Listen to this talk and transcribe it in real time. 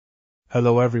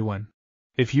Hello everyone.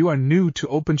 If you are new to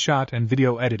OpenShot and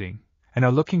video editing, and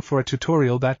are looking for a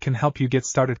tutorial that can help you get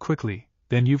started quickly,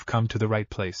 then you've come to the right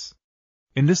place.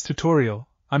 In this tutorial,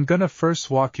 I'm gonna first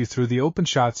walk you through the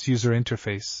OpenShot's user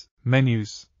interface,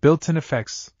 menus, built-in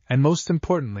effects, and most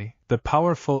importantly, the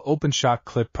powerful OpenShot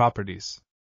clip properties.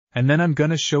 And then I'm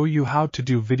gonna show you how to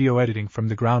do video editing from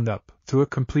the ground up, through a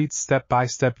complete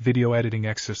step-by-step video editing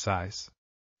exercise.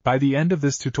 By the end of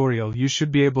this tutorial you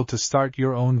should be able to start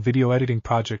your own video editing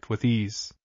project with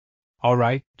ease.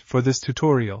 Alright, for this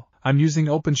tutorial, I'm using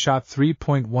OpenShot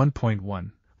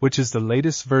 3.1.1, which is the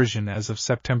latest version as of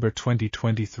September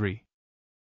 2023.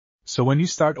 So when you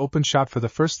start OpenShot for the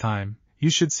first time,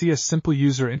 you should see a simple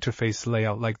user interface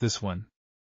layout like this one.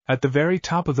 At the very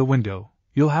top of the window,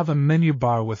 you'll have a menu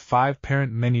bar with 5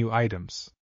 parent menu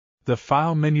items. The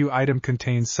File menu item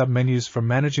contains submenus for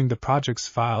managing the project's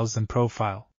files and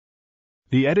profile.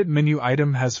 The Edit menu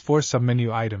item has 4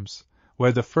 submenu items,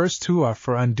 where the first 2 are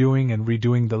for undoing and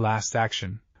redoing the last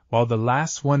action, while the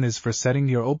last one is for setting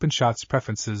your OpenShot's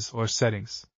preferences or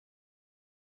settings.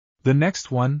 The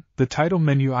next one, the Title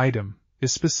menu item,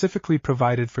 is specifically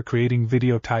provided for creating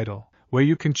video title, where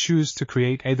you can choose to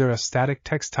create either a static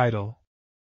text title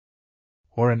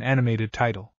or an animated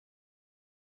title.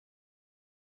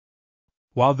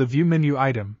 While the View menu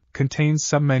item contains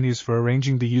submenus for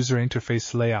arranging the user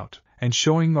interface layout and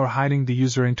showing or hiding the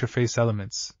user interface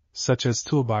elements, such as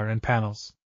toolbar and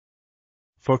panels.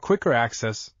 For quicker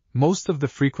access, most of the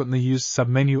frequently used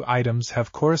submenu items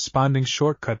have corresponding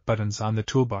shortcut buttons on the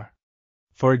toolbar.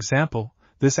 For example,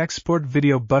 this Export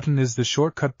Video button is the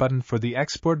shortcut button for the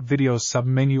Export Video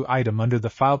submenu item under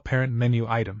the File Parent menu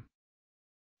item.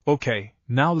 Okay,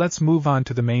 now let's move on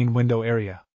to the main window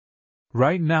area.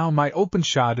 Right now my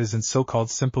OpenShot is in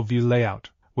so-called Simple View layout,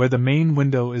 where the main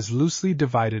window is loosely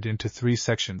divided into 3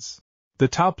 sections. The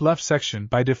top left section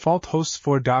by default hosts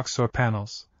 4 docks or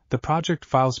panels, the Project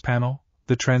Files panel,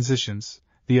 the Transitions,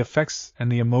 the Effects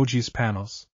and the Emojis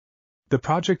panels. The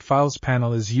Project Files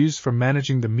panel is used for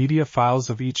managing the media files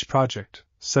of each project,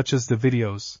 such as the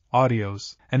videos,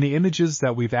 audios, and the images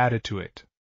that we've added to it.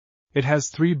 It has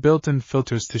 3 built-in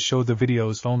filters to show the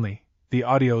videos only, the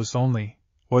audios only,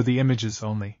 or the images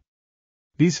only.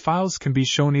 These files can be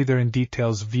shown either in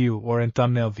Details view or in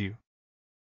Thumbnail view.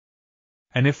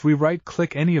 And if we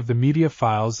right-click any of the media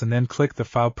files and then click the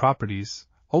File Properties,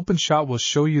 OpenShot will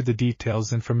show you the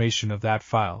details information of that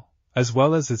file, as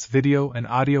well as its video and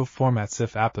audio formats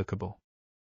if applicable.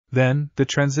 Then, the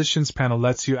Transitions panel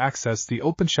lets you access the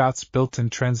OpenShot's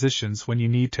built-in transitions when you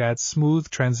need to add smooth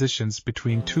transitions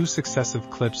between 2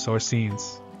 successive clips or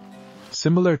scenes.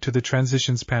 Similar to the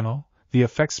Transitions panel, the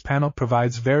Effects panel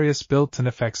provides various built-in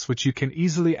effects which you can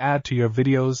easily add to your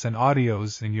videos and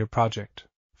audios in your project.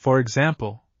 For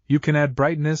example, you can add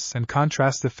brightness and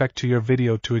contrast effect to your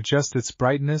video to adjust its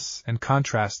brightness and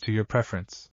contrast to your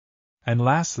preference. And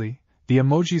lastly, the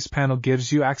Emojis panel gives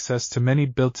you access to many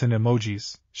built-in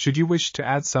emojis, should you wish to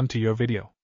add some to your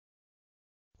video.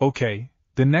 Okay,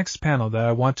 the next panel that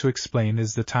I want to explain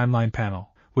is the Timeline panel,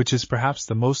 which is perhaps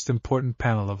the most important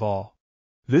panel of all.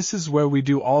 This is where we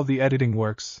do all the editing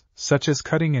works, such as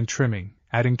cutting and trimming,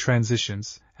 adding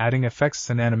transitions, adding effects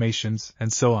and animations,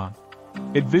 and so on.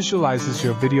 It visualizes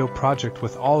your video project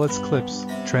with all its clips,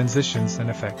 transitions, and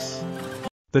effects.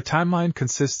 The timeline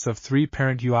consists of 3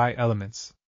 parent UI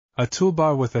elements: a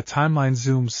toolbar with a timeline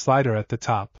zoom slider at the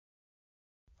top,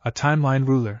 a timeline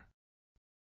ruler,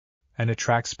 and a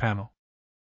tracks panel.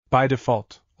 By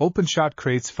default, OpenShot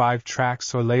creates 5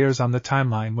 tracks or layers on the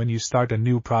timeline when you start a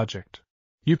new project.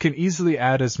 You can easily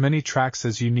add as many tracks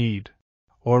as you need,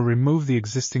 or remove the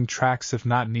existing tracks if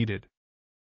not needed.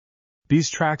 These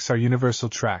tracks are universal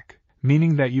track,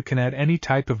 meaning that you can add any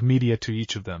type of media to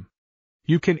each of them.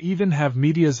 You can even have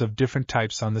medias of different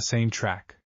types on the same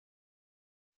track.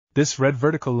 This red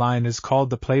vertical line is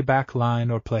called the playback line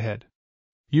or playhead.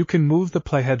 You can move the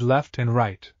playhead left and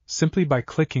right, simply by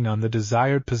clicking on the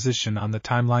desired position on the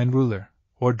timeline ruler,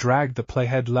 or drag the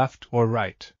playhead left or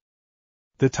right.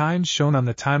 The times shown on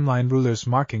the timeline ruler's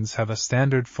markings have a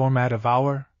standard format of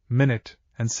hour, minute,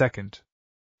 and second,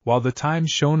 while the time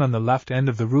shown on the left end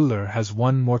of the ruler has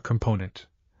one more component,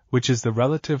 which is the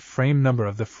relative frame number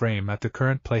of the frame at the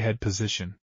current playhead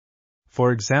position.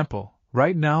 For example,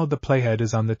 right now the playhead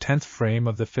is on the 10th frame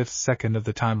of the 5th second of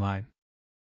the timeline.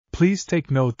 Please take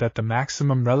note that the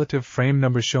maximum relative frame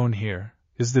number shown here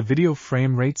is the video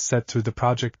frame rate set through the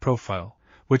project profile,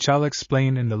 which I'll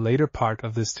explain in the later part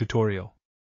of this tutorial.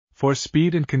 For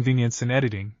speed and convenience in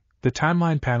editing, the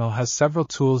Timeline panel has several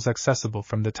tools accessible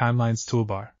from the Timeline's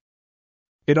toolbar.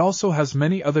 It also has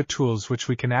many other tools which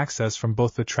we can access from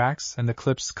both the tracks and the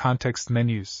clips context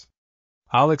menus.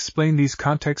 I'll explain these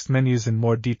context menus in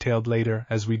more detail later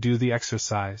as we do the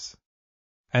exercise.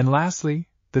 And lastly,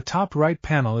 the top right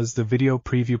panel is the video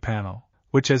preview panel,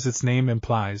 which, as its name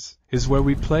implies, is where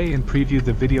we play and preview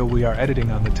the video we are editing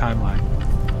on the timeline.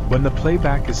 When the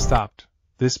playback is stopped,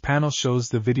 this panel shows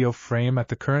the video frame at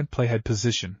the current playhead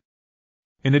position.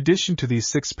 In addition to these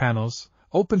 6 panels,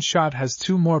 OpenShot has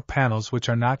 2 more panels which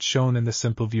are not shown in the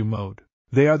simple view mode.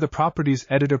 They are the Properties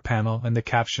Editor panel and the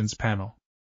Captions panel.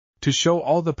 To show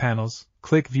all the panels,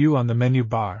 click View on the menu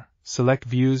bar, select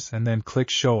Views and then click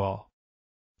Show All.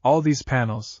 All these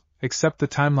panels, except the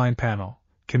Timeline panel,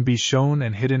 can be shown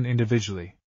and hidden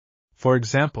individually. For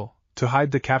example, to hide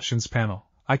the Captions panel,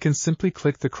 I can simply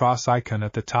click the cross icon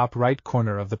at the top right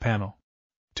corner of the panel.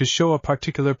 To show a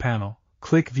particular panel,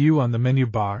 click View on the menu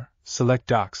bar, select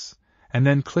Docs, and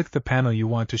then click the panel you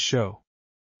want to show.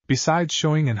 Besides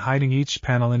showing and hiding each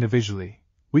panel individually,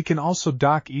 we can also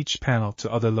dock each panel to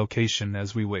other location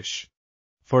as we wish.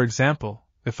 For example,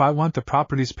 if I want the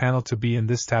Properties panel to be in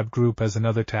this tab group as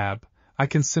another tab, I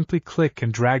can simply click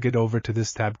and drag it over to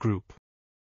this tab group.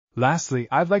 Lastly,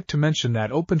 I'd like to mention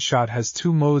that OpenShot has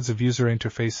 2 modes of user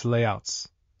interface layouts: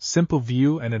 Simple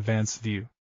View and Advanced View.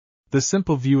 The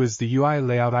Simple View is the UI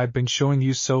layout I've been showing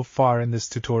you so far in this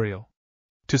tutorial.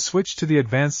 To switch to the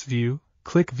Advanced View,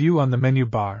 click View on the menu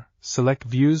bar, select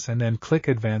Views and then click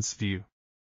Advanced View.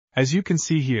 As you can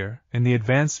see here, in the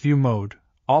Advanced View mode,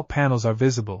 all panels are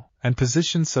visible and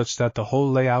positioned such that the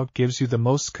whole layout gives you the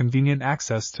most convenient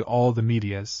access to all the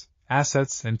medias,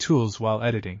 assets and tools while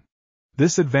editing.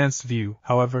 This advanced view,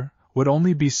 however, would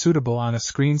only be suitable on a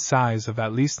screen size of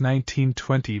at least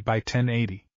 1920 by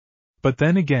 1080. But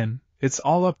then again, it's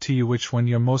all up to you which one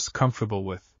you're most comfortable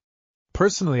with.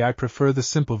 Personally, I prefer the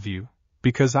simple view,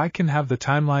 because I can have the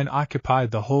timeline occupy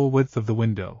the whole width of the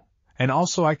window, and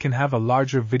also I can have a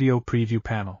larger video preview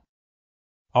panel.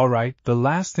 Alright, the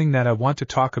last thing that I want to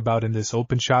talk about in this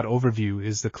OpenShot overview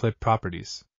is the clip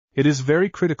properties. It is very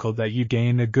critical that you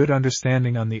gain a good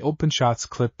understanding on the OpenShot's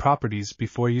clip properties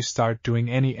before you start doing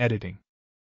any editing.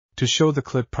 To show the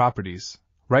clip properties,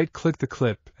 right-click the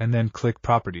clip and then click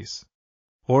Properties.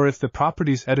 Or if the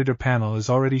Properties Editor panel is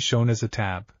already shown as a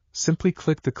tab, simply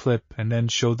click the clip and then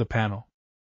show the panel.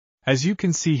 As you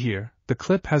can see here, the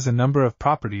clip has a number of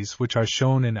properties which are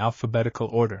shown in alphabetical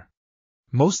order.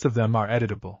 Most of them are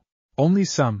editable. Only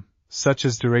some, such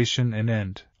as duration and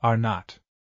end, are not.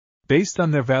 Based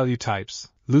on their value types,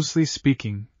 loosely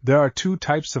speaking, there are 2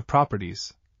 types of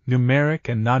properties: numeric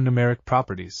and non-numeric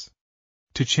properties.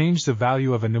 To change the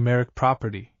value of a numeric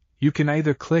property, you can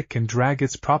either click and drag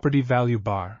its property value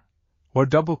bar, or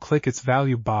double-click its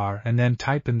value bar and then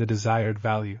type in the desired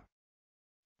value.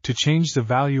 To change the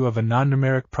value of a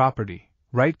non-numeric property,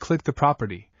 right-click the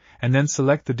property, and then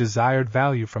select the desired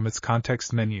value from its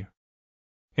context menu.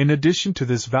 In addition to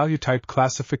this value type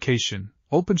classification,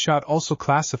 OpenShot also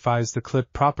classifies the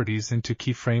clip properties into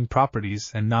keyframe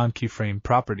properties and non-keyframe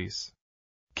properties.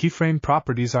 Keyframe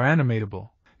properties are animatable,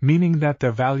 meaning that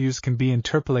their values can be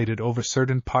interpolated over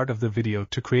certain part of the video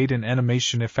to create an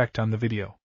animation effect on the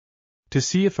video. To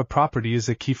see if a property is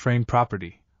a keyframe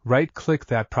property, right-click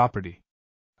that property.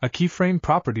 A keyframe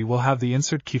property will have the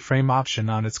Insert Keyframe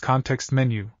option on its context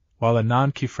menu, while a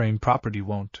non-keyframe property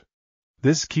won't.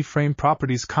 This keyframe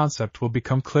properties concept will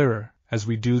become clearer as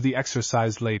we do the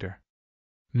exercise later.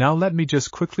 Now let me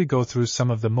just quickly go through some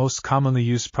of the most commonly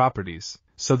used properties,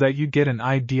 so that you get an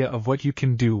idea of what you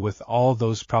can do with all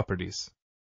those properties.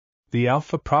 The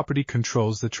alpha property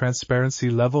controls the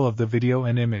transparency level of the video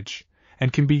and image,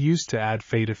 and can be used to add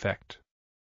fade effect.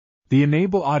 The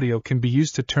enable audio can be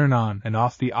used to turn on and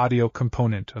off the audio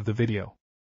component of the video.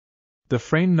 The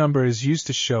frame number is used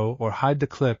to show or hide the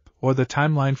clip or the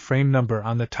timeline frame number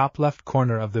on the top left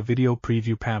corner of the video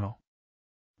preview panel.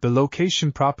 The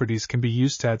location properties can be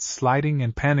used to add sliding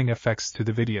and panning effects to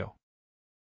the video.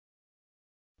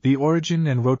 The origin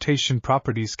and rotation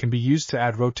properties can be used to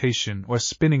add rotation or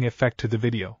spinning effect to the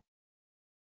video.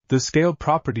 The scale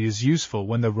property is useful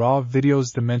when the raw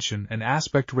video's dimension and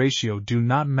aspect ratio do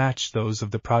not match those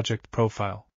of the project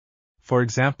profile. For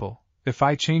example, if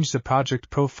I change the project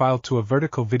profile to a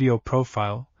vertical video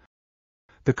profile,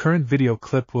 the current video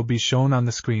clip will be shown on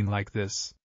the screen like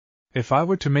this. If I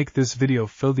were to make this video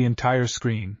fill the entire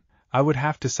screen, I would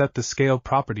have to set the scale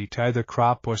property to either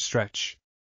crop or stretch.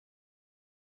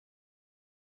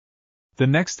 The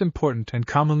next important and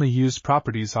commonly used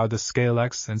properties are the Scale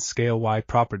X and Scale Y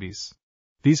properties.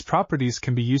 These properties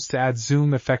can be used to add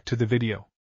zoom effect to the video.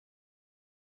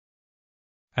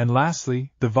 And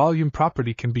lastly, the Volume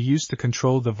property can be used to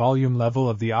control the volume level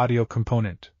of the audio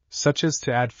component, such as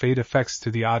to add fade effects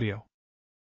to the audio.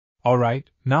 Alright,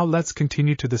 now let's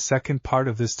continue to the second part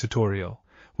of this tutorial,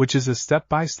 which is a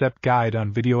step-by-step guide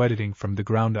on video editing from the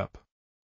ground up.